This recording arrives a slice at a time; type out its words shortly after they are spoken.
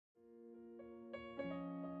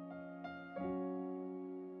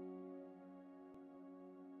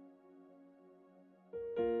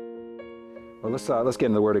let's get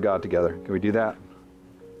into the Word of God together. Can we do that?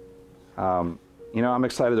 You know, I'm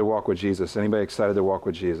excited to walk with Jesus. Anybody excited to walk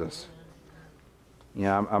with Jesus?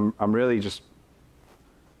 Yeah, I'm really just,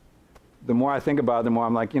 the more I think about it, the more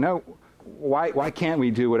I'm like, you know, why can't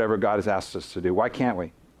we do whatever God has asked us to do? Why can't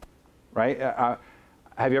we? Right?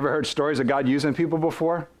 Have you ever heard stories of God using people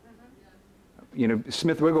before? You know,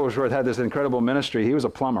 Smith Wigglesworth had this incredible ministry. He was a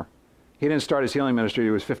plumber. He didn't start his healing ministry. He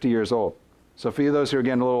was 50 years old. So for you, those who are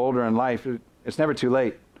getting a little older in life, it's never too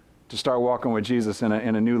late to start walking with Jesus in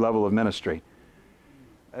a new level of ministry.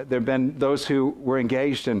 There have been those who were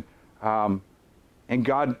engaged in God,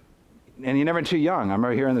 and you're never too young. I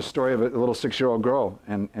remember hearing the story of a little 6-year-old girl,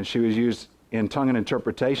 and she was used in tongue and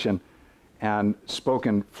interpretation and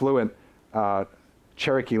spoken fluent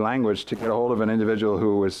Cherokee language to get a hold of an individual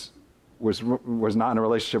who was not in a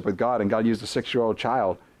relationship with God, and God used a 6-year-old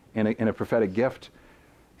child in a prophetic gift,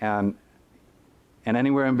 and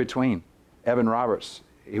anywhere in between. Evan Roberts,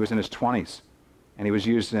 he was in his 20s, and he was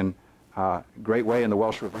used in a great way in the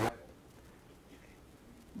Welsh Revival.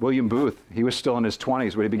 William Booth, he was still in his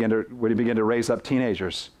 20s when he began to raise up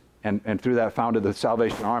teenagers, and through that founded the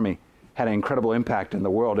Salvation Army, had an incredible impact in the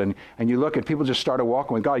world. And you look at people just started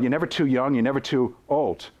walking with God. You're never too young, you're never too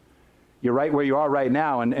old. You're right where you are right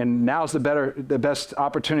now, and now's the best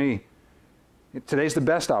opportunity. Today's the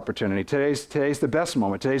best opportunity. Today's the best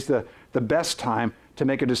moment. Today's the best time to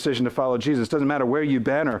make a decision to follow Jesus. It doesn't matter where you've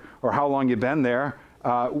been or how long you've been there.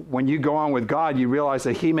 When you go on with God, you realize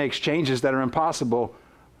that He makes changes that are impossible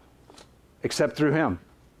except through Him.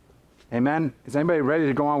 Amen? Is anybody ready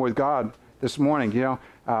to go on with God this morning? You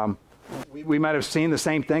know, we might have seen the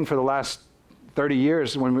same thing for the last 30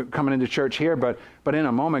 years when we're coming into church here, but in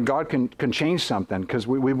a moment, God can change something, because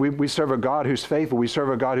we serve a God who's faithful. We serve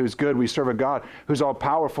a God who's good. We serve a God who's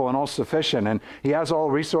all-powerful and all-sufficient, and He has all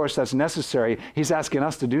the resource that's necessary. He's asking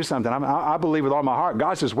us to do something. I believe with all my heart,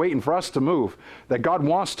 God's just waiting for us to move, that God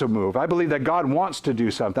wants to move. I believe that God wants to do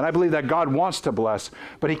something. I believe that God wants to bless,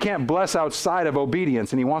 but He can't bless outside of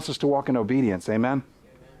obedience, and He wants us to walk in obedience. Amen?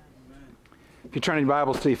 If you turn your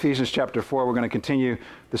Bibles to Ephesians chapter 4, we're going to continue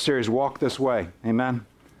the series, Walk This Way. Amen?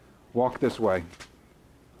 Walk this way.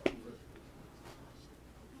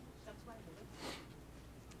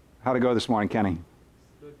 How'd it go this morning, Kenny?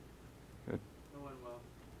 Good. Good. It went well.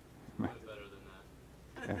 It went better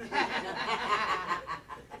than that.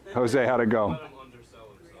 Yeah. Jose, how'd it go? Let him undersell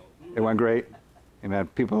himself. It went great. Amen.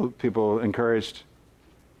 People encouraged.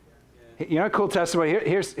 Yeah. You know, a cool testimony.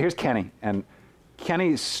 Here's Kenny. And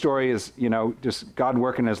Kenny's story is, you know, just God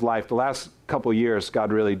working in his life. The last couple of years,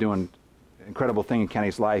 God really doing an incredible thing in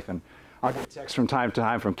Kenny's life. And I get texts from time to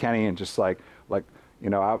time from Kenny, and just like you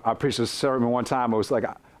know, I preached a sermon one time. It was like,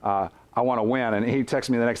 I want to win. And he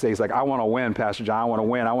texted me the next day. He's like, I want to win, Pastor John. I want to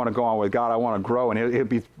win. I want to go on with God. I want to grow. And he'll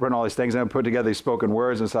be running all these things and put together these spoken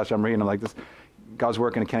words and such. I'm reading them like this. God's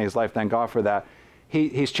working in Kenny's life. Thank God for that.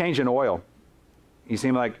 He's changing oil. He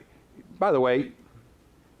seemed like, by the way,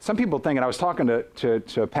 some people think, and I was talking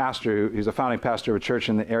to a pastor who's a founding pastor of a church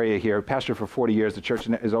in the area here, pastor for 40 years. The church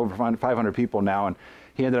is over 500 people now, and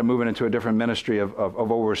he ended up moving into a different ministry of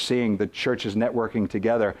overseeing the churches networking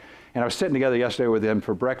together. And I was sitting together yesterday with him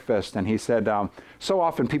for breakfast, and he said, so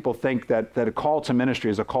often people think that a call to ministry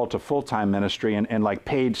is a call to full-time ministry and like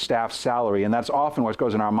paid staff salary, and that's often what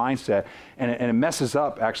goes in our mindset, and it messes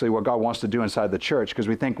up actually what God wants to do inside the church, because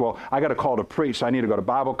we think, well, I got a call to preach, so I need to go to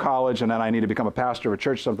Bible college, and then I need to become a pastor of a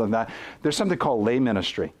church, something like that. There's something called lay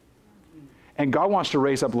ministry, and God wants to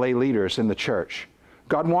raise up lay leaders in the church.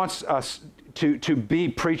 God wants us to be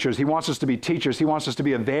preachers. He wants us to be teachers. He wants us to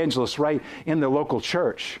be evangelists right in the local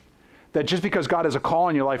church. That just because God has a call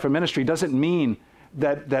in your life for ministry doesn't mean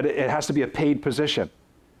that it has to be a paid position.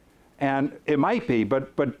 And it might be,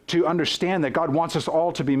 but to understand that God wants us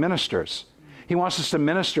all to be ministers. He wants us to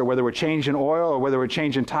minister, whether we're changing oil or whether we're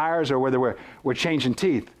changing tires or whether we're changing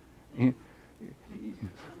teeth.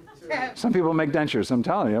 Some people make dentures, I'm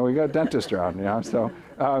telling you. We got dentists around, you know. So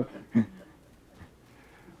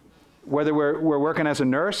whether we're working as a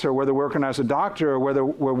nurse or whether we're working as a doctor or whether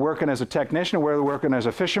we're working as a technician or whether we're working as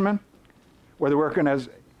a fisherman, whether we're working as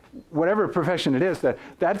whatever profession it is,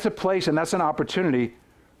 that's a place and that's an opportunity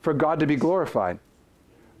for God to be glorified.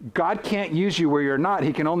 God can't use you where you're not.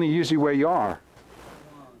 He can only use you where you are.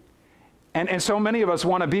 And so many of us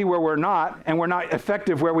want to be where we're not, and we're not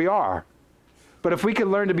effective where we are. But if we could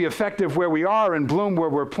learn to be effective where we are and bloom where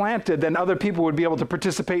we're planted, then other people would be able to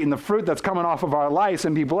participate in the fruit that's coming off of our lives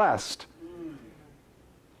and be blessed.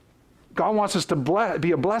 God wants us to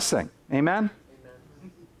be a blessing. Amen?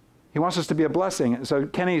 He wants us to be a blessing. So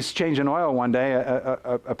Kenny's changing oil one day.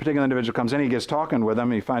 A particular individual comes in. He gets talking with him.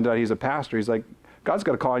 And he finds out he's a pastor. He's like, God's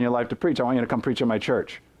got a call in your life to preach. I want you to come preach at my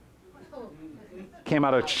church. Came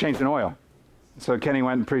out of changing oil. So Kenny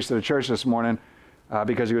went and preached at the church this morning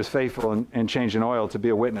because he was faithful in changing oil to be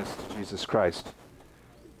a witness to Jesus Christ.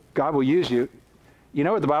 God will use you. You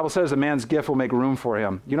know what the Bible says? A man's gift will make room for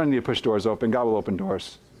him. You don't need to push doors open. God will open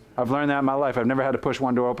doors. I've learned that in my life. I've never had to push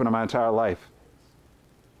one door open in my entire life.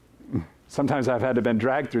 Sometimes I've had to been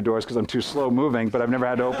dragged through doors because I'm too slow moving, but I've never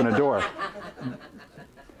had to open a door.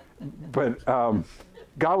 But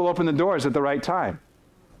God will open the doors at the right time.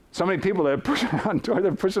 So many people that are pushing on doors,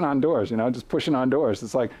 they're pushing on doors, just pushing on doors.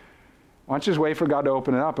 It's like, why don't you just wait for God to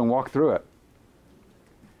open it up and walk through it?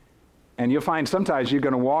 And you'll find sometimes you're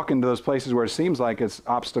going to walk into those places where it seems like it's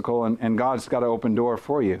obstacle, and God's got to open door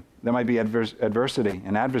for you. There might be adversity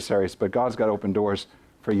and adversaries, but God's got to open doors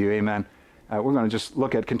for you. Amen. We're going to just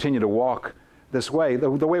continue to walk this way. The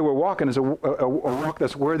way we're walking is a walk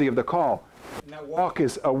that's worthy of the call. And that walk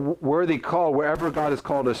is a worthy call wherever God has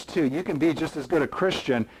called us to. You can be just as good a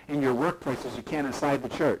Christian in your workplace as you can inside the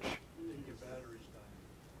church.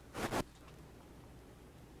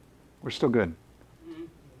 We're still good.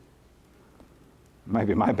 It might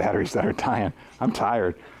be my batteries that are dying. I'm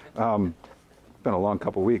tired. It's been a long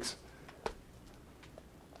couple weeks.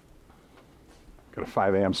 Got a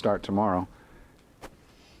 5 a.m. start tomorrow.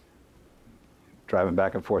 Driving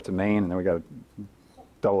back and forth to Maine, and then we got a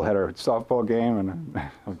doubleheader softball game.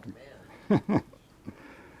 And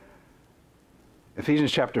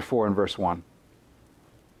Ephesians chapter 4 and verse 1.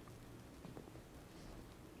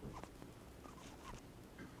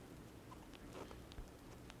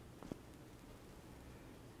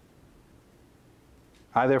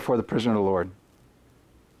 I, therefore, the prisoner of the Lord,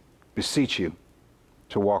 beseech you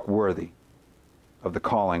to walk worthy of the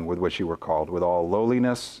calling with which you were called, with all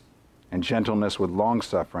lowliness and gentleness, with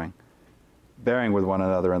long-suffering, bearing with one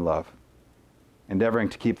another in love, endeavoring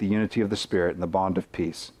to keep the unity of the Spirit in the bond of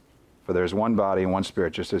peace. For there is one body and one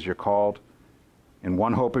Spirit, just as you're called, in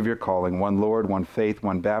one hope of your calling, one Lord, one faith,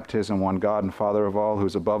 one baptism, one God and Father of all, who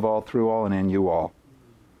is above all, through all, and in you all.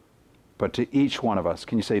 But to each one of us,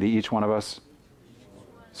 can you say to each one of us?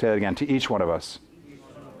 Say that again. To each one of us,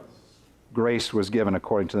 grace was given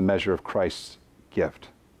according to the measure of Christ's gift.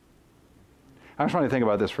 I just want to think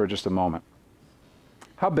about this for just a moment.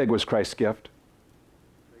 How big was Christ's gift?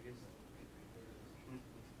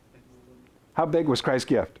 How big was Christ's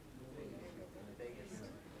gift?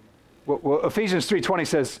 Well, Ephesians 3:20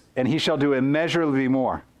 says, and he shall do immeasurably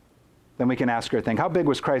more than we can ask or think. How big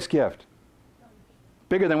was Christ's gift?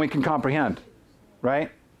 Bigger than we can comprehend, right?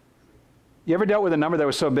 You ever dealt with a number that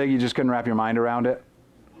was so big you just couldn't wrap your mind around it?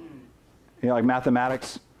 Like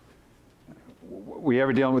mathematics. We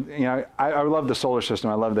ever deal with, I love the solar system.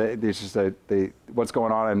 I love what's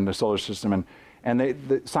going on in the solar system. And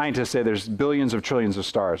the scientists say there's billions of trillions of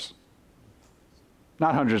stars.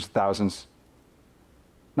 Not hundreds of thousands.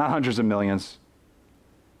 Not hundreds of millions.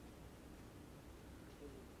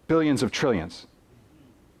 Billions of trillions.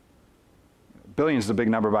 Billions is a big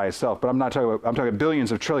number by itself, but I'm talking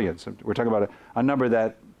billions of trillions. We're talking about a number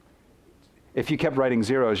that, if you kept writing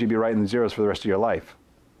zeros, you'd be writing zeros for the rest of your life.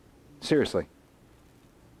 Seriously.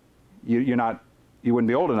 You wouldn't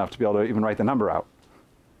be old enough to be able to even write the number out.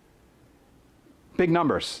 Big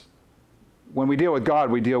numbers. When we deal with God,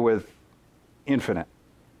 we deal with infinite.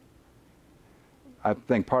 I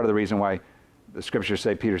think part of the reason why the scriptures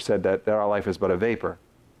say, Peter said that our life is but a vapor.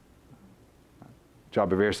 John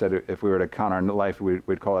Bevere said if we were to count our life,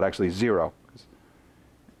 we'd call it actually zero.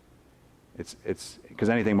 Because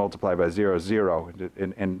anything multiplied by zero is zero.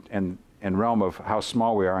 In realm of how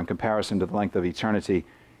small we are in comparison to the length of eternity,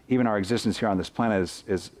 even our existence here on this planet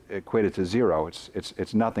is equated to zero.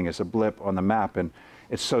 It's nothing. It's a blip on the map, and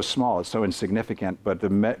it's so small. It's so insignificant. But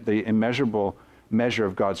the immeasurable measure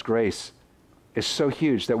of God's grace is so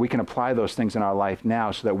huge that we can apply those things in our life now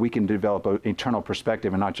so that we can develop an eternal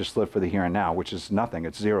perspective and not just live for the here and now, which is nothing.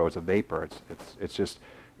 It's zero. It's a vapor. It's just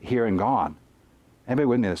here and gone. Anybody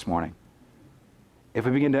with me this morning? If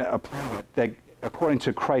we begin to apply it, that according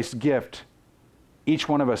to Christ's gift, each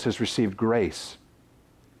one of us has received grace.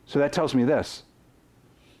 So that tells me this.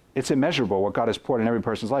 It's immeasurable what God has poured in every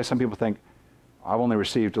person's life. Some people think, I've only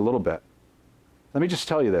received a little bit. Let me just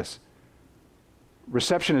tell you this.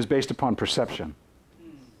 Reception is based upon perception.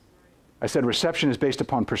 I said reception is based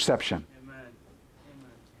upon perception. Amen.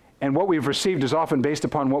 And what we've received is often based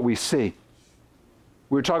upon what we see.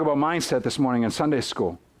 We were talking about mindset this morning in Sunday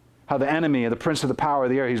school. How the enemy, the prince of the power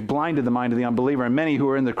of the air, he's blinded the mind of the unbeliever. And many who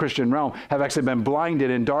are in the Christian realm have actually been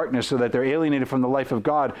blinded in darkness so that they're alienated from the life of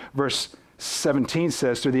God. Verse 17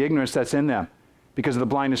 says, through the ignorance that's in them. because of the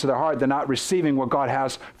blindness of their heart. They're not receiving what God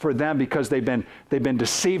has for them because they've been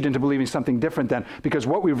deceived into believing something different than, because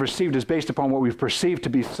what we've received is based upon what we've perceived to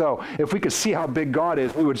be so. If we could see how big God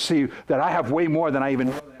is, we would see that I have way more than I even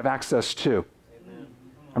have access to. Amen.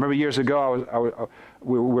 I remember years ago,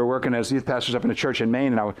 we were working as youth pastors up in a church in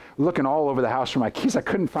Maine, and I was looking all over the house for my keys. I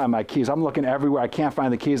couldn't find my keys. I'm looking everywhere. I can't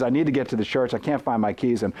find the keys. I need to get to the church. I can't find my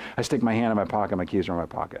keys, and I stick my hand in my pocket. My keys are in my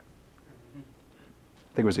pocket.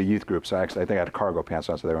 I think it was a youth group, so I think I had cargo pants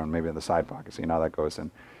on, so they were maybe in the side pocket. So you know how that goes. And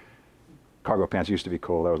cargo pants used to be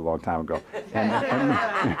cool. That was a long time ago.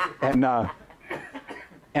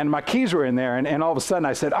 And my keys were in there, and all of a sudden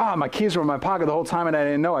I said, my keys were in my pocket the whole time, and I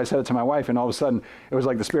didn't know. I said it to my wife, and all of a sudden it was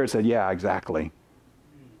like the Spirit said, yeah, exactly.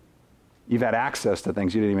 You've had access to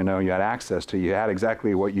things you didn't even know you had access to. You had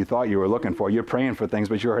exactly what you thought you were looking for. You're praying for things,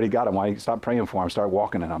 but you already got them. Why don't you stop praying for them? Start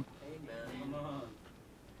walking in them. Amen.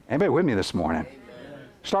 Anybody with me this morning?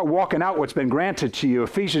 Start walking out what's been granted to you.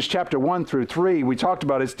 Ephesians chapter 1 through 3, we talked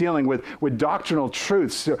about it's dealing with doctrinal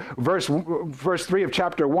truths. Verse 3 of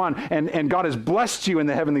chapter 1, and God has blessed you in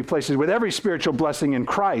the heavenly places with every spiritual blessing in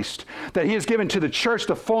Christ, that he has given to the church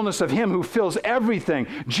the fullness of him who fills everything.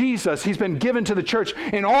 Jesus, he's been given to the church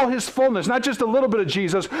in all his fullness, not just a little bit of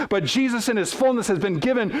Jesus, but Jesus in his fullness has been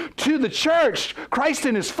given to the church. Christ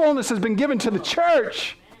in his fullness has been given to the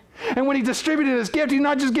church. And when he distributed his gift, he's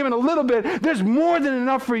not just giving a little bit. There's more than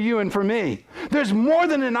enough for you and for me. There's more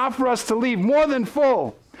than enough for us to leave, more than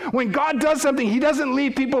full. When God does something, he doesn't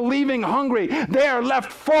leave people leaving hungry. They are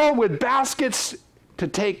left full with baskets to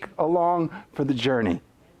take along for the journey.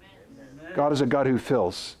 Amen. God is a God who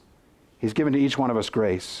fills. He's given to each one of us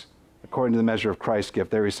grace according to the measure of Christ's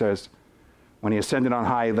gift. There he says, when he ascended on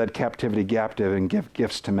high, he led captivity captive and gave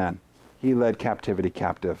gifts to men. He led captivity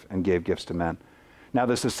captive and gave gifts to men. Now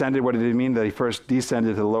this ascended, what did it mean? That he first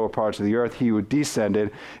descended to the lower parts of the earth. He who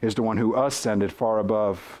descended is the one who ascended far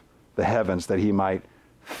above the heavens, that he might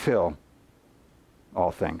fill all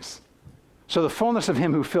things. So the fullness of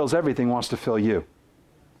him who fills everything wants to fill you.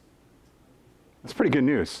 That's pretty good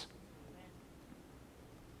news.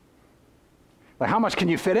 Like, how much can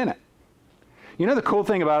you fit in it? You know the cool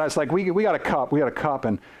thing about it, it's like we got a cup,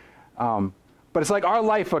 and but it's like our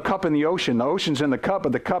life, a cup in the ocean. The ocean's in the cup,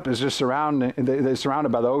 but the cup is just surrounded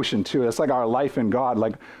by the ocean too. It's like our life in God.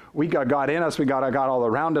 Like, we got God in us, we got God all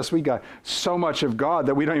around us. We got so much of God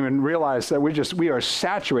that we don't even realize that we are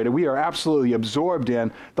saturated. We are absolutely absorbed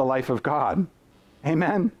in the life of God.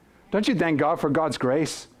 Amen. Don't you thank God for God's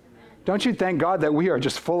grace? Don't you thank God that we are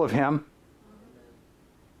just full of him?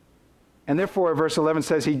 And therefore, verse 11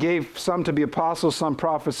 says, he gave some to be apostles, some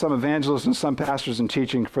prophets, some evangelists, and some pastors in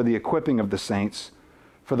teaching for the equipping of the saints,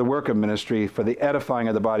 for the work of ministry, for the edifying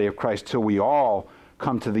of the body of Christ, till we all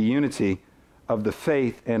come to the unity of the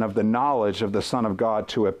faith and of the knowledge of the Son of God,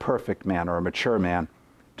 to a perfect man, or a mature man,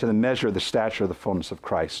 to the measure of the stature of the fullness of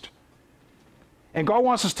Christ. And God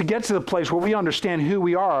wants us to get to the place where we understand who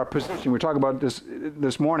we are, our position. We're talking about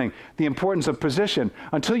this morning, the importance of position.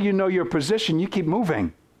 Until you know your position, you keep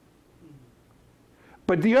moving.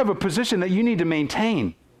 But you have a position that you need to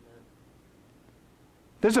maintain.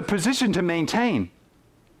 There's a position to maintain.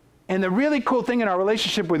 And the really cool thing in our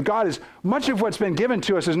relationship with God is much of what's been given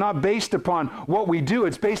to us is not based upon what we do.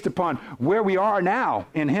 It's based upon where we are now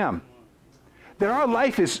in him. That our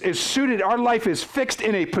life is suited, our life is fixed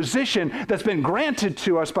in a position that's been granted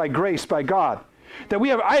to us by grace, by God. That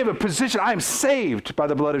I have a position, I am saved by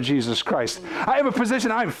the blood of Jesus Christ. I have a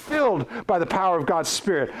position, I'm filled by the power of God's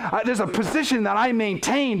Spirit. There's a position that I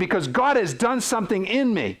maintain because God has done something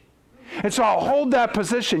in me. And so I'll hold that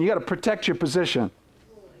position. You got to protect your position.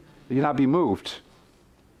 You not be moved.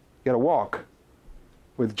 You got to walk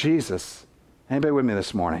with Jesus. Anybody with me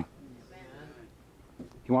this morning?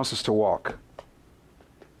 He wants us to walk.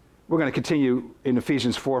 We're going to continue in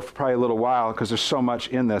Ephesians 4 for probably a little while because there's so much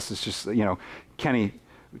in this. It's just, Kenny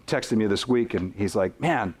texted me this week and he's like,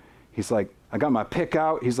 man, I got my pick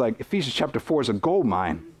out. He's like, Ephesians chapter 4 is a gold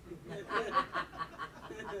mine.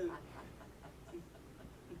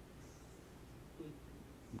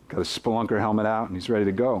 Got his spelunker helmet out and he's ready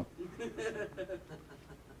to go. I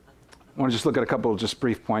want to just look at a couple of just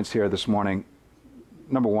brief points here this morning.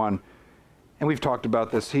 Number one, and we've talked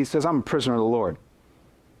about this, he says, I'm a prisoner of the Lord.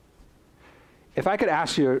 If I could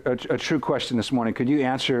ask you a true question this morning, could you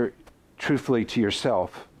answer truthfully to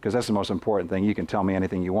yourself? Because that's the most important thing. You can tell me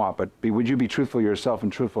anything you want, but would you be truthful to yourself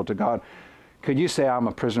and truthful to God? Could you say, I'm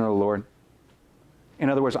a prisoner of the Lord? In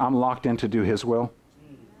other words, I'm locked in to do his will?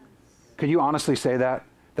 Could you honestly say that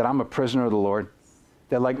I'm a prisoner of the Lord?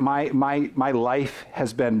 That like my life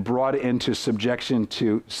has been brought into subjection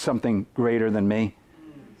to something greater than me?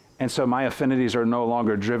 And so my affinities are no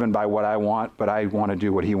longer driven by what I want, but I want to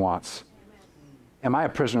do what he wants. Am I a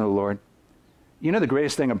prisoner of the Lord? You know, the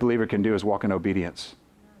greatest thing a believer can do is walk in obedience.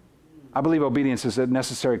 I believe obedience is a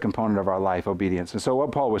necessary component of our life, obedience. And so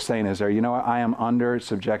what Paul was saying is there, you know what? I am under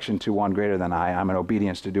subjection to one greater than I. I'm in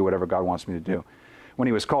obedience to do whatever God wants me to do. When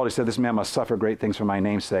he was called, he said, this man must suffer great things for my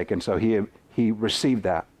name's sake. And so he received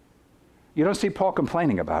that. You don't see Paul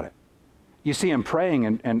complaining about it. You see him praying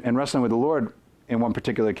and wrestling with the Lord in one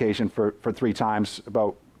particular occasion for 3 times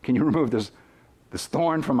about, can you remove this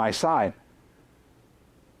thorn from my side?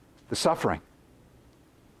 The suffering.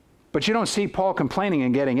 But you don't see Paul complaining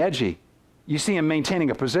and getting edgy. You see him maintaining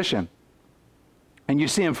a position. And you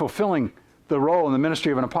see him fulfilling the role in the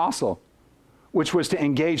ministry of an apostle, which was to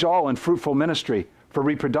engage all in fruitful ministry for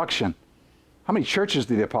reproduction. How many churches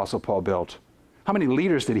did the apostle Paul build? How many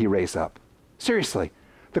leaders did he raise up? Seriously,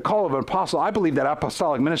 the call of an apostle, I believe that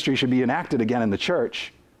apostolic ministry should be enacted again in the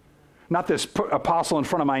church. Not this apostle in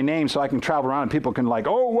front of my name so I can travel around and people can like,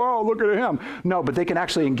 oh, wow, look at him. No, but they can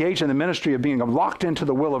actually engage in the ministry of being locked into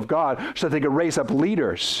the will of God so that they could raise up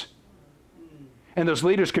leaders. And those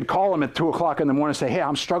leaders could call them at 2 o'clock in the morning and say, hey,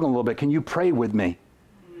 I'm struggling a little bit. Can you pray with me?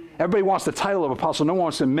 Everybody wants the title of apostle. No one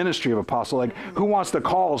wants the ministry of apostle. Like, who wants the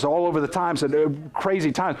calls all over the times, at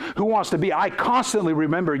crazy times? Who wants to be? I constantly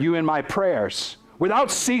remember you in my prayers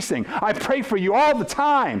without ceasing. I pray for you all the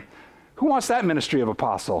time. Who wants that ministry of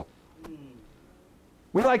apostle?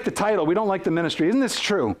 We like the title. We don't like the ministry. Isn't this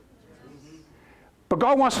true? But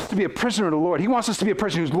God wants us to be a prisoner of the Lord. He wants us to be a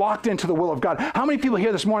person who's locked into the will of God. How many people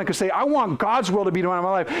here this morning could say, I want God's will to be done in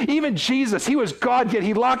my life? Even Jesus, he was God, yet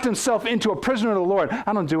he locked himself into a prisoner of the Lord.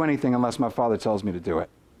 I don't do anything unless my Father tells me to do it.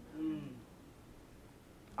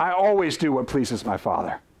 I always do what pleases my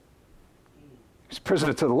Father. He's a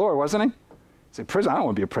prisoner to the Lord, wasn't he? He said, prison? I don't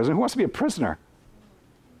want to be a prisoner. Who wants to be a prisoner?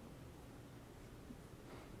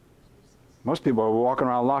 Most people are walking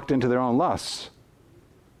around locked into their own lusts.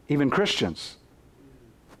 Even Christians.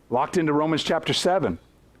 Locked into Romans chapter 7.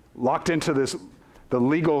 Locked into the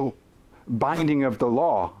legal binding of the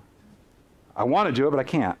law. I want to do it, but I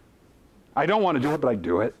can't. I don't want to do it, but I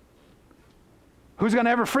do it. Who's going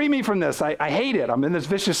to ever free me from this? I hate it. I'm in this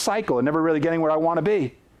vicious cycle and never really getting where I want to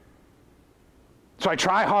be. So I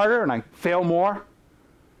try harder and I fail more.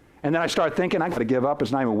 And then I start thinking, I got to give up.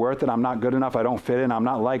 It's not even worth it. I'm not good enough. I don't fit in. I'm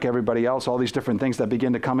not like everybody else. All these different things that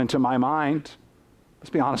begin to come into my mind.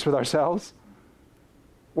 Let's be honest with ourselves.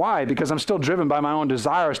 Why? Because I'm still driven by my own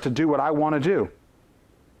desires to do what I want to do.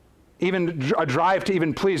 Even a drive to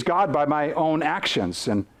even please God by my own actions.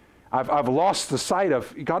 And I've lost the sight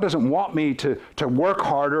of, God doesn't want me to work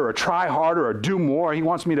harder or try harder or do more. He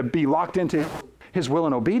wants me to be locked into his will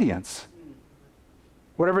and obedience.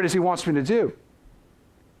 Whatever it is he wants me to do.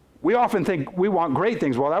 We often think we want great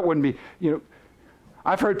things. Well, that wouldn't be,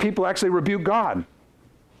 I've heard people actually rebuke God.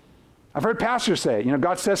 I've heard pastors say,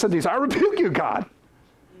 God says something, he says, I rebuke you, God.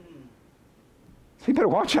 So you better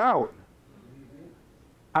watch out.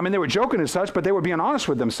 I mean, they were joking and such, but they were being honest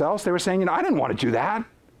with themselves. They were saying, I didn't want to do that.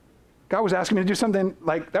 God was asking me to do something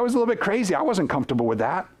like, that was a little bit crazy. I wasn't comfortable with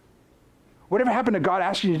that. Whatever happened to God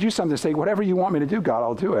asking you to do something, say, whatever you want me to do, God,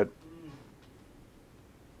 I'll do it.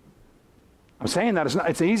 I'm saying that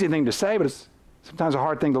it's an easy thing to say, but it's sometimes a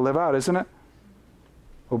hard thing to live out, isn't it?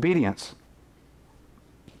 Obedience.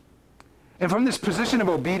 And from this position of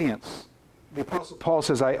obedience, the Apostle Paul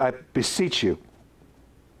says, I beseech you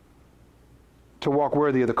to walk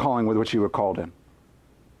worthy of the calling with which you were called in.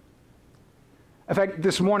 In fact,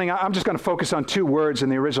 this morning, I'm just going to focus on 2 words in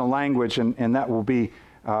the original language, and that will be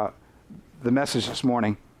the message this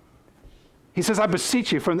morning. He says, I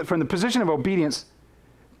beseech you, from the position of obedience.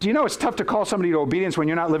 Do you know it's tough to call somebody to obedience when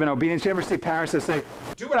you're not living obedience? Do you ever see parents that say,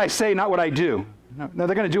 do what I say, not what I do? No,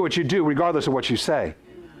 they're going to do what you do regardless of what you say.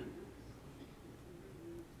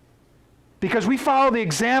 Because we follow the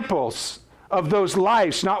examples of those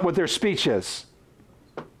lives, not what their speech is.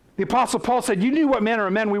 The Apostle Paul said, you knew what manner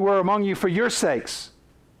of men we were among you for your sakes.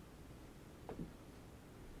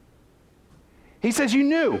 He says you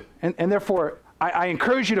knew, and therefore I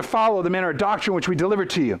encourage you to follow the manner of doctrine which we delivered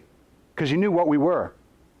to you, because you knew what we were.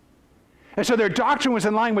 And so their doctrine was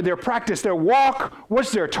in line with their practice. Their walk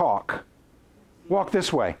was their talk. Walk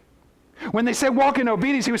this way. When they said walk in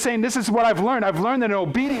obedience, he was saying, this is what I've learned. I've learned that in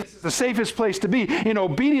obedience is the safest place to be. In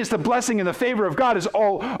obedience, the blessing and the favor of God is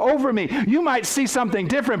all over me. You might see something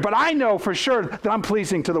different, but I know for sure that I'm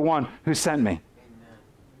pleasing to the one who sent me. Amen.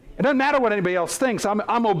 It doesn't matter what anybody else thinks.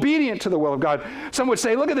 I'm obedient to the will of God. Some would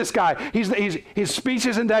say, look at this guy. His speech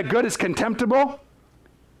isn't that good. It's contemptible.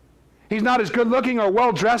 He's not as good looking or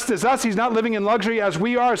well dressed as us. He's not living in luxury as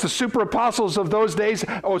we are, as the super apostles of those days,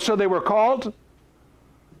 or so they were called.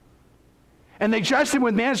 And they judged him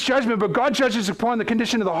with man's judgment, but God judges upon the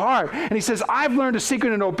condition of the heart. And he says, I've learned a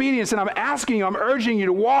secret in obedience, and I'm asking you, I'm urging you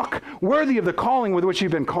to walk worthy of the calling with which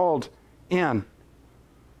you've been called in.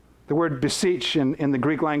 The word beseech in the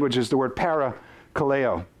Greek language is the word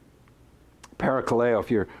parakaleo. Parakaleo,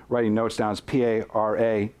 if you're writing notes down, it's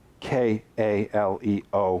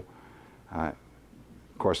Parakaleo.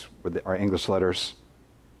 Of course, with our English letters.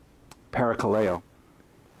 Parakaleo.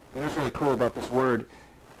 And what's really cool about this word,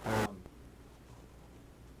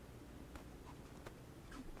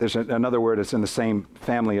 there's another word that's in the same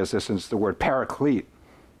family as this, and it's the word paraclete.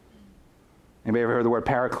 Anybody ever heard the word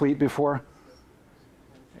paraclete before?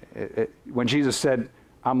 When Jesus said,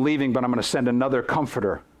 I'm leaving, but I'm going to send another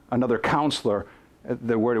comforter, another counselor,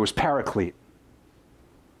 the word, it was paraclete.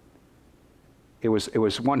 It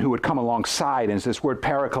was one who would come alongside, and this word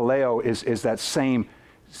parakaleo is that same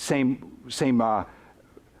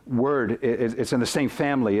word. It's in the same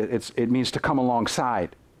family. It means to come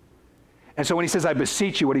alongside. And so when he says, I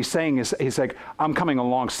beseech you, what he's saying is, he's like, I'm coming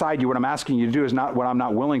alongside you. What I'm asking you to do is not what I'm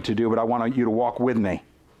not willing to do, but I want you to walk with me.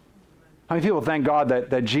 How many people thank God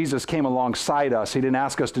that Jesus came alongside us? He didn't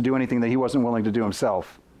ask us to do anything that he wasn't willing to do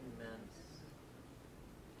himself.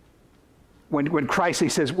 Amen. When Christ, he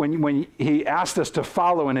says, when he asked us to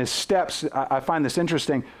follow in his steps, I find this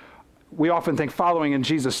interesting. We often think following in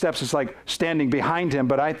Jesus' steps is like standing behind him,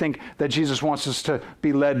 but I think that Jesus wants us to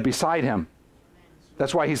be led beside him.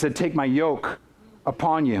 That's why he said, take my yoke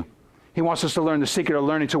upon you. He wants us to learn the secret of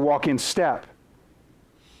learning to walk in step.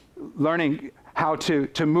 Learning how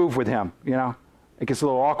to move with him, you know. It gets a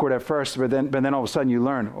little awkward at first, but then all of a sudden you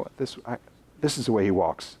learn, oh, this is the way he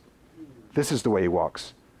walks. This is the way he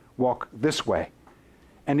walks. Walk this way.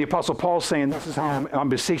 And the Apostle Paul's saying, this is how I'm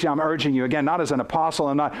beseeching, I'm urging you. Again, not as an apostle,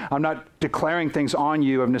 I'm not declaring things on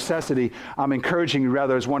you of necessity. I'm encouraging you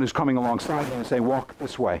rather as one who's coming alongside you and saying, walk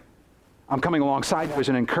this way. I'm coming alongside you as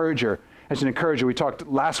an encourager. As an encourager, we talked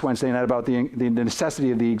last Wednesday night about the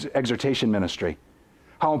necessity of the exhortation ministry.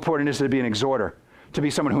 How important it is to be an exhorter, to be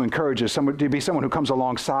someone who encourages, to be someone who comes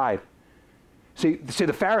alongside. See,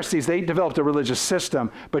 the Pharisees, they developed a religious system,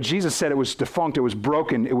 but Jesus said it was defunct, it was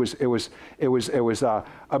broken, it was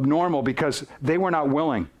abnormal because they were not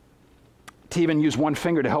willing to even use one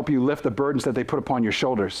finger to help you lift the burdens that they put upon your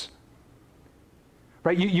shoulders.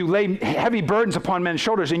 Right? You lay heavy burdens upon men's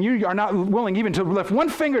shoulders, and you are not willing even to lift one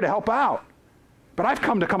finger to help out. But I've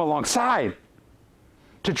come alongside,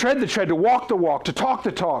 to tread the tread, to walk the walk, to talk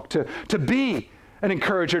the talk, to be an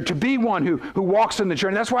encourager, to be one who walks in the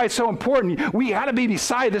journey. That's why it's so important. We got to be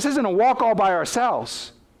beside. This isn't a walk all by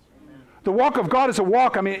ourselves. Amen. The walk of God is a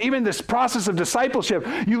walk. I mean, even this process of discipleship,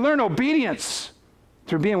 you learn obedience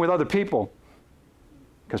through being with other people,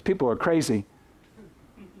 because people are crazy.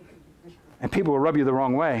 And people will rub you the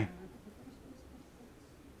wrong way.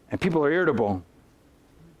 And people are irritable.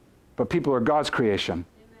 But people are God's creation.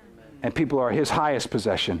 Amen. And people are his highest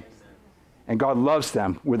possession. Amen. And God loves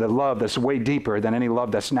them with a love that's way deeper than any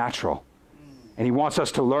love that's natural. And he wants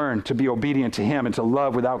us to learn to be obedient to him and to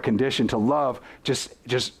love without condition, to love just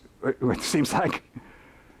it seems like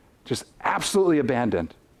just absolutely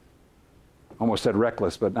abandoned. Almost said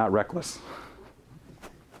reckless, but not reckless.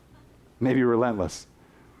 Maybe relentless.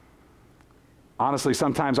 Honestly,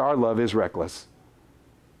 sometimes our love is reckless.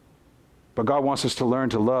 But God wants us to learn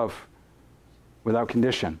to love without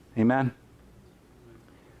condition. Amen?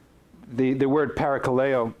 The word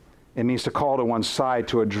parakaleo, it means to call to one's side,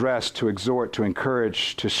 to address, to exhort, to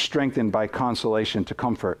encourage, to strengthen by consolation, to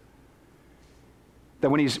comfort. That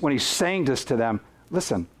when he's saying this to them,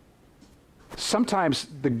 listen, sometimes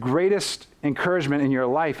the greatest encouragement in your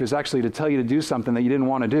life is actually to tell you to do something that you didn't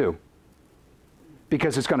want to do,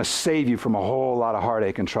 because it's going to save you from a whole lot of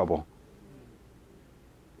heartache and trouble.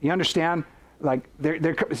 You understand? Like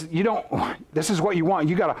you don't. This is what you want.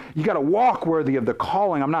 You gotta walk worthy of the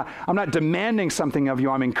calling. I'm not demanding something of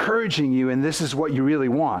you. I'm encouraging you, and this is what you really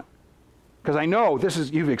want. Because I know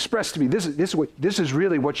you've expressed to me. This is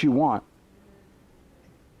really what you want.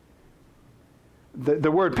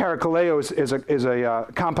 The word parakaleo is a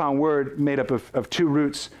compound word made up of two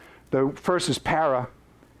roots. The first is para.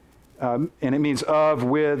 And it means of,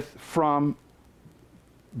 with, from,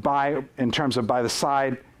 by, in terms of by the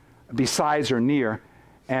side, besides, or near.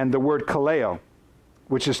 And the word kaleo,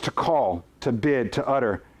 which is to call, to bid, to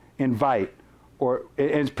utter, invite. Or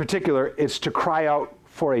in particular, it's to cry out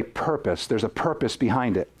for a purpose. There's a purpose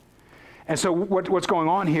behind it. And so what's going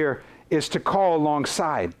on here is to call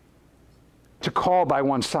alongside, to call by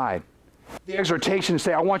one side. The exhortation is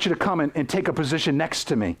say, I want you to come and take a position next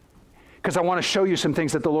to me, because I want to show you some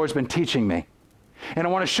things that the Lord's been teaching me. And I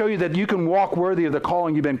want to show you that you can walk worthy of the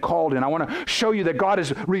calling you've been called in. I want to show you that God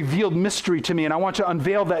has revealed mystery to me, and I want to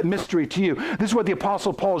unveil that mystery to you. This is what the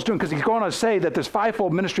Apostle Paul is doing, because he's going to say that this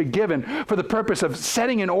fivefold ministry given for the purpose of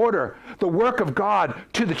setting in order the work of God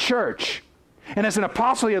to the church. And as an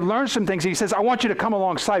apostle, he had learned some things. He says, I want you to come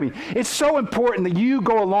alongside me. It's so important that you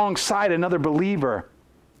go alongside another believer,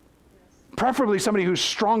 preferably somebody who's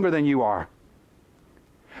stronger than you are.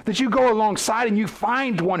 That you go alongside and you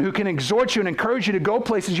find one who can exhort you and encourage you to go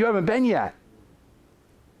places you haven't been yet.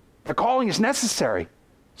 The calling is necessary.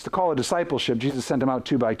 It's the call of discipleship. Jesus sent them out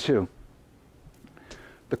 2 by 2.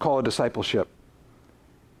 The call of discipleship.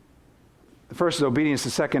 The first is obedience. The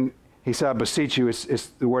second, he said, I beseech you,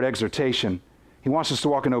 is the word exhortation. He wants us to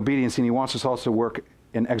walk in obedience, and he wants us also to work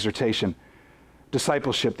in exhortation.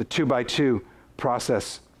 Discipleship, the 2 by 2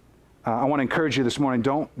 process. I want to encourage you this morning,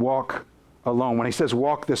 don't walk alone. When he says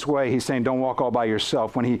walk this way, he's saying don't walk all by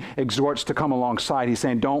yourself. When he exhorts to come alongside, he's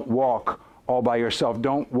saying don't walk all by yourself.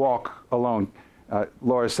 Don't walk alone.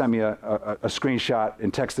 Laura sent me a screenshot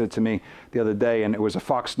and texted it to me the other day, and it was a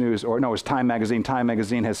Fox News, or no, it was Time Magazine. Time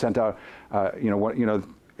Magazine has sent out,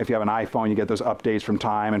 if you have an iPhone, you get those updates from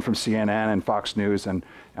Time and from CNN and Fox News, and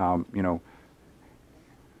I'll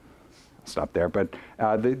stop there. But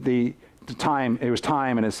the Time, it was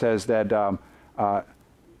Time, and it says that.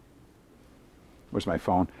 Where's my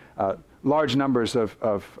phone? Large numbers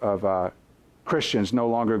of Christians no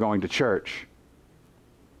longer going to church.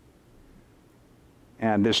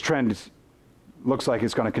 And this trend looks like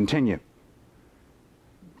it's going to continue.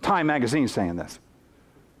 Time Magazine saying this.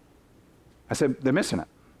 I said, they're missing it.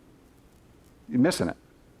 You're missing it.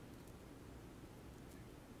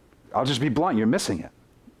 I'll just be blunt, you're missing it.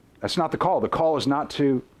 That's not the call. The call is not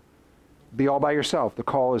to be all by yourself. The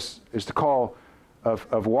call is the call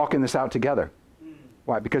of walking this out together.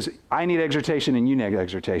 Why? Because I need exhortation and you need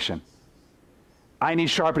exhortation. I need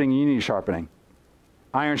sharpening and you need sharpening.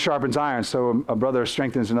 Iron sharpens iron, so a brother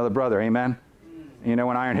strengthens another brother. Amen? You know,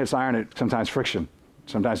 when iron hits iron, it's sometimes friction.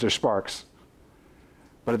 Sometimes there's sparks.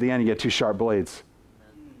 But at the end, you get two sharp blades.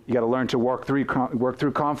 You got to learn to work through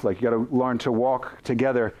conflict. You got to learn to walk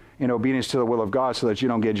together in obedience to the will of God so that you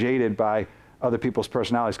don't get jaded by other people's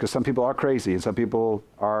personalities, because some people are crazy and some people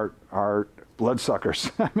are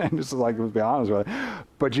bloodsuckers. I mean, just like to be honest with you.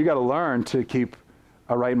 But you got to learn to keep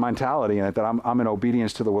a right mentality in it, that I'm in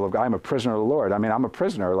obedience to the will of God. I'm a prisoner of the Lord. I mean, I'm a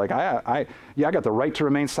prisoner. Like I got the right to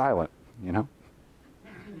remain silent, you know?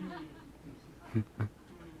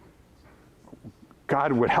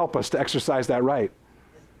 God would help us to exercise that right.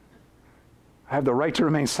 I have the right to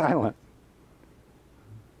remain silent.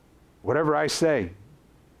 Whatever I say,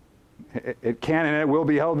 it can and it will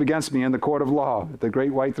be held against me in the court of law, at the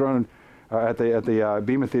great white throne, at the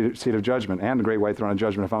bema seat of judgment, and the great white throne of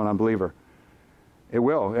judgment if I'm an unbeliever. It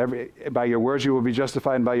will. By your words you will be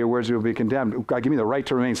justified, and by your words you will be condemned. God, give me the right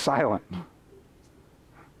to remain silent.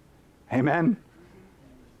 Amen?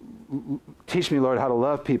 Teach me, Lord, how to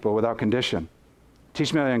love people without condition.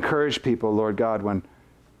 Teach me how to encourage people, Lord God, when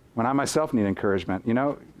I myself need encouragement. You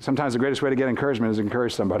know, sometimes the greatest way to get encouragement is to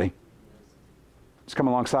encourage somebody. Just come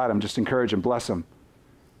alongside them, just encourage and bless them.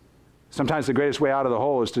 Sometimes the greatest way out of the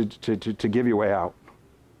hole is to give your way out.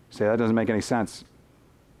 Say, that doesn't make any sense.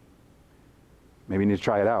 Maybe you need to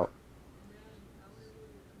try it out.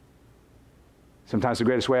 Sometimes the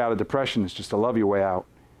greatest way out of depression is just to love your way out.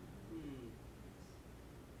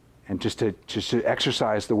 And just to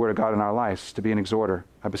exercise the word of God in our lives, to be an exhorter.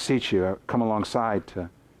 I beseech you, come alongside to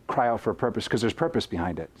cry out for a purpose, because there's purpose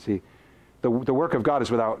behind it. See, the work of God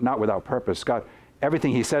is not without purpose. God,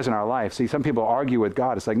 everything he says in our life, see, some people argue with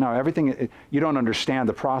God. It's like, no, everything, you don't understand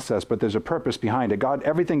the process, but there's a purpose behind it. God,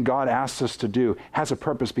 everything God asks us to do has a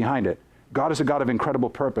purpose behind it. God is a God of incredible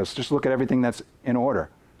purpose. Just look at everything that's in order.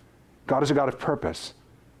 God is a God of purpose.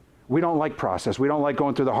 We don't like process. We don't like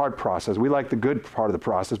going through the hard process. We like the good part of the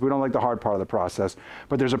process. We don't like the hard part of the process.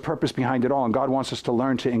 But there's a purpose behind it all, and God wants us to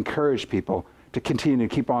learn to encourage people to continue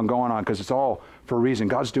to keep on going on, because it's all for a reason.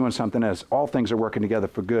 God's doing something else. All things are working together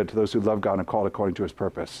for good to those who love God and are called according to his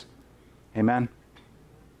purpose. Amen?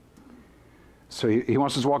 So he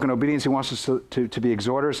wants us to walk in obedience. He wants us to be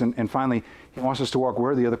exhorters. And finally, he wants us to walk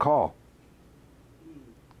worthy of the call.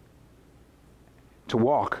 To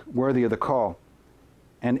walk worthy of the call.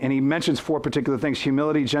 And he mentions 4 particular things: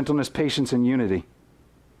 humility, gentleness, patience, and unity.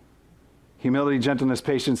 Humility, gentleness,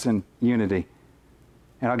 patience, and unity.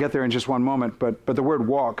 And I'll get there in just one moment, but the word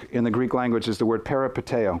walk in the Greek language is the word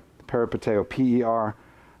peripateo. Peripateo, P-E-R-I-P-A-T-E-O.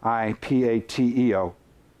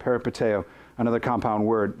 Peripateo, another compound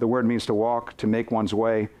word. The word means to walk, to make one's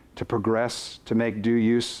way, to progress, to make due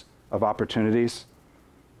use of opportunities.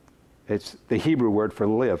 It's the Hebrew word for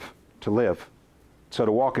live, to live. So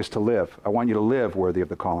to walk is to live. I want you to live worthy of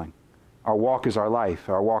the calling. Our walk is our life.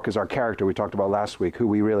 Our walk is our character we talked about last week, who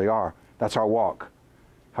we really are. That's our walk.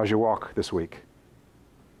 How's your walk this week?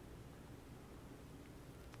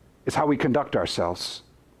 It's how we conduct ourselves.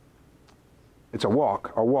 It's a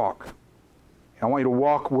walk, our walk. I want you to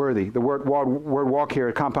walk worthy. The word walk here,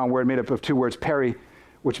 a compound word made up of two words, peri,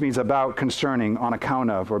 which means about, concerning, on account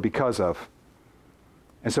of, or because of.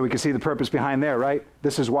 And so we can see the purpose behind there, right?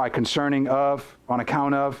 This is why, concerning of, on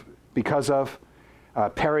account of, because of,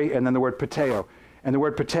 peri, and then the word pateo. And the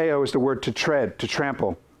word pateo is the word to tread, to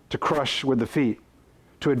trample, to crush with the feet,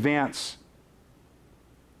 to advance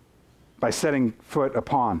by setting foot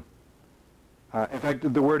upon. In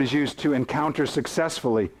fact, the word is used to encounter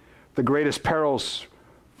successfully the greatest perils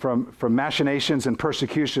from machinations and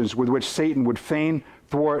persecutions with which Satan would fain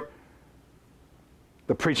thwart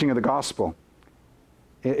the preaching of the gospel.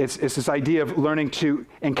 It's this idea of learning to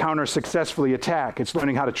encounter successfully attack. It's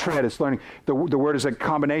learning how to tread. It's learning, the word is a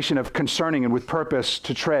combination of concerning and with purpose,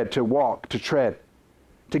 to tread, to walk, to tread,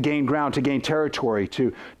 to gain ground, to gain territory,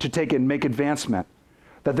 to take and make advancement.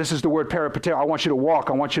 That this is the word peripateo. I want you to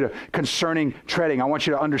walk. I want you to concerning treading. I want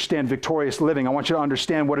you to understand victorious living. I want you to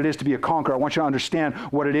understand what it is to be a conqueror. I want you to understand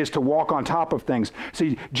what it is to walk on top of things.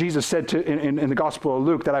 See, Jesus said in the Gospel of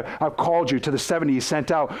Luke that I've called you to the 70 he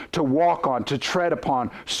sent out to walk on, to tread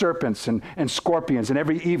upon serpents and scorpions and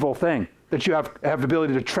every evil thing. That you have the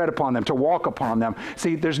ability to tread upon them, to walk upon them.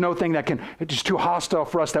 See, there's no thing that it's just too hostile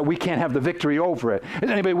for us that we can't have the victory over it. Is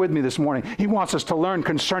anybody with me this morning? He wants us to learn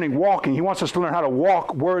concerning walking. He wants us to learn how to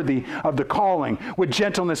walk worthy of the calling with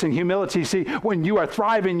gentleness and humility. See, when you are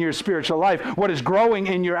thriving in your spiritual life, what is growing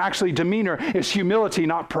in your actually demeanor is humility,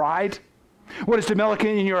 not pride. What is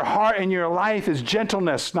developing in your heart and your life is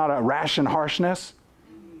gentleness, not a rash and harshness.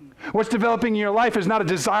 What's developing in your life is not a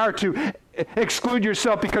desire to exclude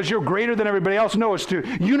yourself because you're greater than everybody else. No, it's to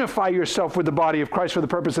unify yourself with the body of Christ for the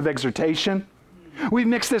purpose of exhortation. We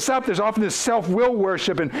mix this up. There's often this self-will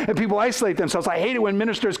worship, and people isolate themselves. I hate it when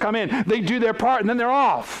ministers come in. They do their part, and then they're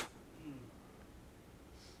off.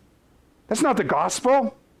 That's not the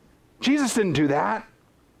gospel. Jesus didn't do that.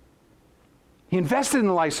 He invested in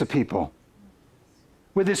the lives of people.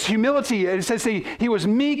 With his humility, it says he was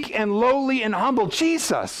meek and lowly and humble.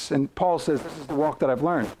 Jesus. And Paul says, this is the walk that I've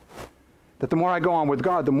learned. That the more I go on with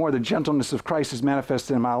God, the more the gentleness of Christ is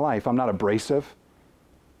manifested in my life. I'm not abrasive.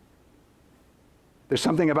 There's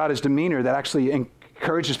something about his demeanor that actually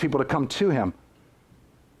encourages people to come to him.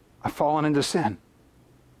 I've fallen into sin.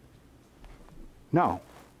 No.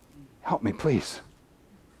 Help me, please.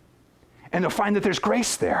 And they'll find that there's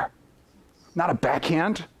grace there. Not a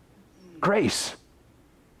backhand. Grace.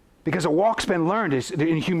 Because a walk's been learned is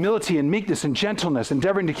in humility and meekness and gentleness,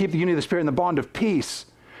 endeavoring to keep the unity of the Spirit in the bond of peace.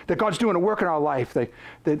 That God's doing a work in our life.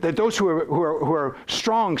 That those who are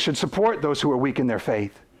strong should support those who are weak in their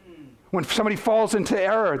faith. When somebody falls into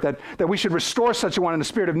error, that we should restore such a one in the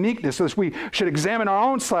spirit of meekness, so that we should examine our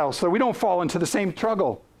own selves so that we don't fall into the same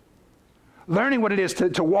struggle. Learning what it is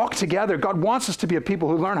to walk together. God wants us to be a people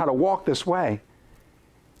who learn how to walk this way.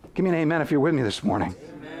 Give me an amen if you're with me this morning.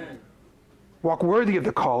 Amen. Walk worthy of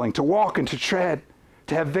the calling, to walk and to tread,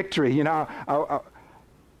 to have victory. You know,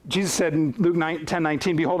 Jesus said in Luke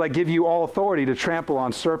 10:19, behold, I give you all authority to trample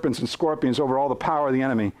on serpents and scorpions over all the power of the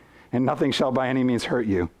enemy, and nothing shall by any means hurt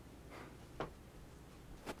you.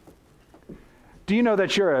 Do you know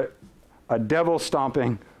that you're a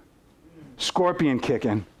devil-stomping,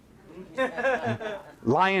 scorpion-kicking,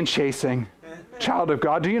 lion-chasing child of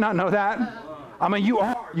God? Do you not know that? I mean, you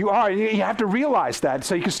are. You have to realize that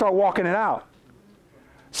so you can start walking it out.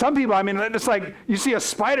 Some people, I mean, it's like you see a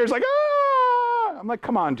spider, it's like, ah! I'm like,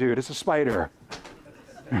 come on, dude, it's a spider.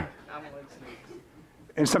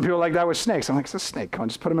 And some people are like that with snakes. I'm like, it's a snake. Come on,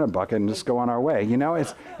 just put them in a bucket and just go on our way. You know,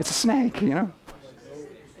 it's a snake, you know.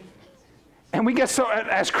 And we get so,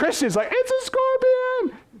 as Christians, like, it's a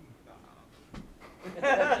scorpion.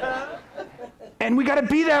 And we got to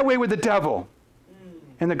be that way with the devil.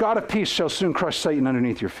 And the God of peace shall soon crush Satan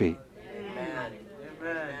underneath your feet. Amen.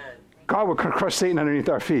 God will crush Satan underneath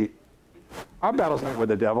our feet. Our battle's not with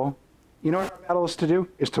the devil. You know what our battle is to do?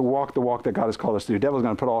 Is to walk the walk that God has called us to do. The devil's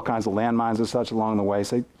going to put all kinds of landmines and such along the way.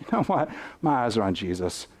 Say, you know what? My eyes are on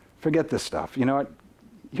Jesus. Forget this stuff. You know what?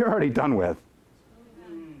 You're already done with.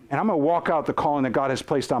 And I'm going to walk out the calling that God has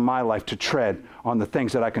placed on my life to tread on the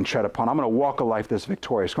things that I can tread upon. I'm going to walk a life that's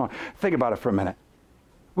victorious. Come on, think about it for a minute.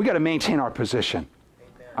 We got to maintain our position.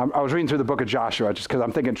 I was reading through the book of Joshua just because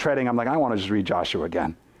I'm thinking treading. I'm like, I want to just read Joshua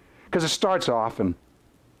again. Because it starts off and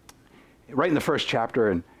right in the first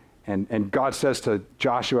chapter and God says to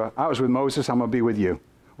Joshua, I was with Moses, I'm going to be with you.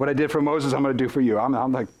 What I did for Moses, I'm going to do for you.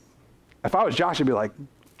 I'm like, If I was Josh, I'd be like,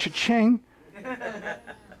 cha-ching.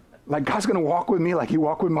 Like, God's going to walk with me like he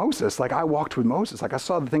walked with Moses. Like, I walked with Moses. Like, I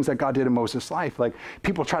saw the things that God did in Moses' life. Like,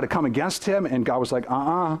 people try to come against him, and God was like,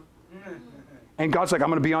 And God's like, I'm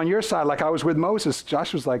going to be on your side like I was with Moses.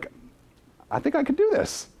 Josh was like, I think I could do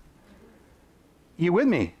this. You with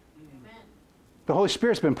me? Amen. The Holy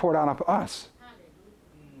Spirit's been poured out on us.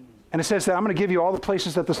 And it says that I'm going to give you all the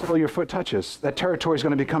places that the sole of your foot touches. That territory is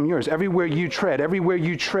going to become yours. Everywhere you tread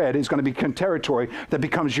is going to become territory that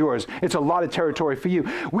becomes yours. It's a lot of territory for you.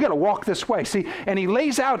 We got to walk this way. See, and he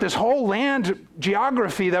lays out this whole land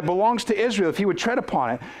geography that belongs to Israel if he would tread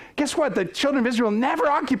upon it. Guess what? The children of Israel never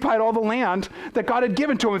occupied all the land that God had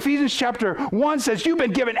given to them. Ephesians chapter 1 says, you've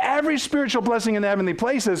been given every spiritual blessing in the heavenly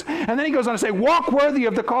places. And then he goes on to say, walk worthy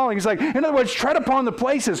of the calling. He's like, in other words, tread upon the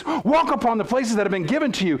places. Walk upon the places that have been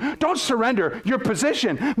given to you. Don't surrender your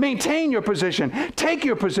position. Maintain your position. Take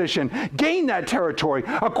your position. Gain that territory.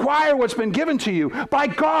 Acquire what's been given to you by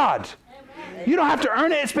God. Amen. You don't have to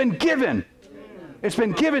earn it. It's been given. It's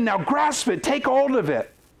been given. Now grasp it. Take hold of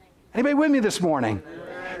it. Anybody with me this morning?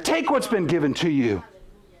 Amen. Take what's been given to you.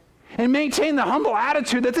 And maintain the humble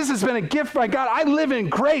attitude that this has been a gift by God. I live in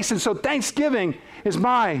grace, and so thanksgiving is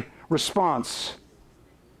my response.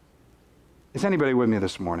 Is anybody with me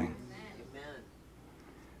this morning?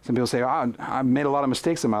 Some people say, I made a lot of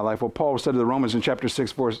mistakes in my life. Well, Paul said to the Romans in chapter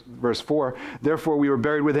 6, verse 4, therefore we were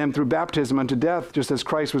buried with him through baptism unto death, just as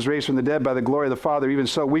Christ was raised from the dead by the glory of the Father. Even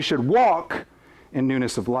so, we should walk in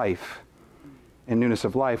newness of life. In newness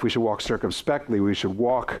of life, we should walk circumspectly. We should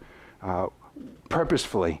walk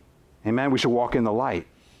purposefully. Amen? We should walk in the light.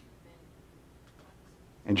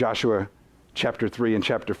 In Joshua chapter 3 and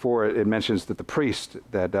chapter 4, it mentions that the priest,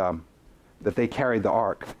 that they carried the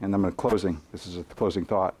ark. And I'm closing. This is a closing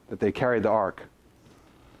thought. That they carried the ark.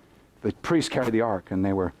 The priests carried the ark, and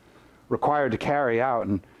they were required to carry out,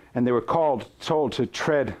 and they were told to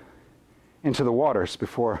tread into the waters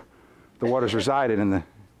before the waters resided in the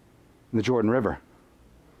Jordan River.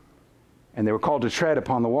 And they were called to tread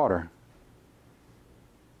upon the water.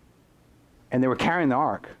 And they were carrying the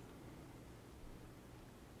ark.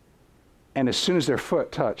 And as soon as their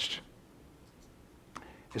foot touched,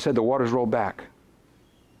 it said the waters rolled back.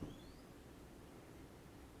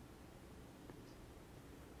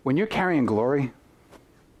 When you're carrying glory,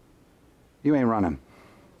 you ain't running.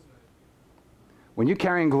 When you're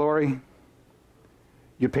carrying glory,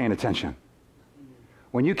 you're paying attention.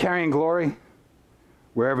 When you're carrying glory,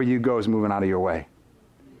 wherever you go is moving out of your way.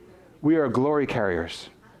 We are glory carriers.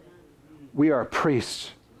 We are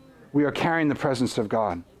priests. We are carrying the presence of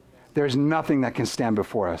God. There's nothing that can stand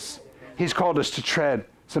before us. He's called us to tread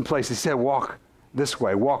someplace. He said, walk this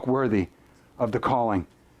way, walk worthy of the calling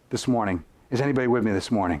this morning. Is anybody with me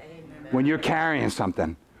this morning? Amen. When you're carrying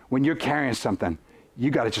something,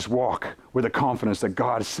 you got to just walk with the confidence that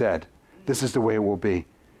God said, this is the way it will be.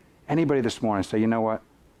 Anybody this morning say, you know what?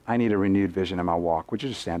 I need a renewed vision in my walk. Would you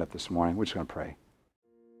just stand up this morning? We're just going to pray.